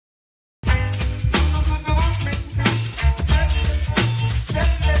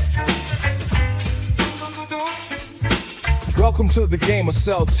Welcome to the game of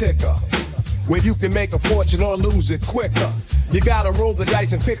sell ticker, where you can make a fortune or lose it quicker. You gotta roll the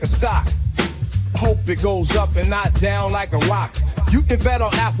dice and pick a stock. Hope it goes up and not down like a rock. You can bet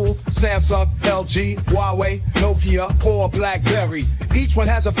on Apple, Samsung, LG, Huawei, Nokia, or BlackBerry. Each one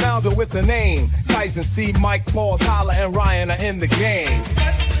has a founder with a name. Tyson, Steve, Mike, Paul, Tyler, and Ryan are in the game.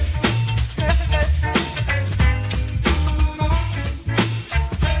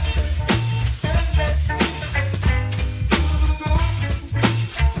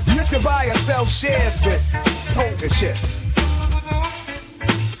 You can buy or sell shares with poker chips.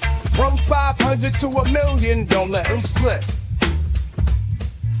 From 500 to a million, don't let them slip.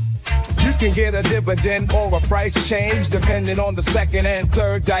 You can get a dividend or a price change depending on the second and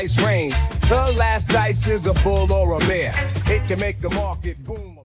third dice range. The last dice is a bull or a bear. It can make the market boom.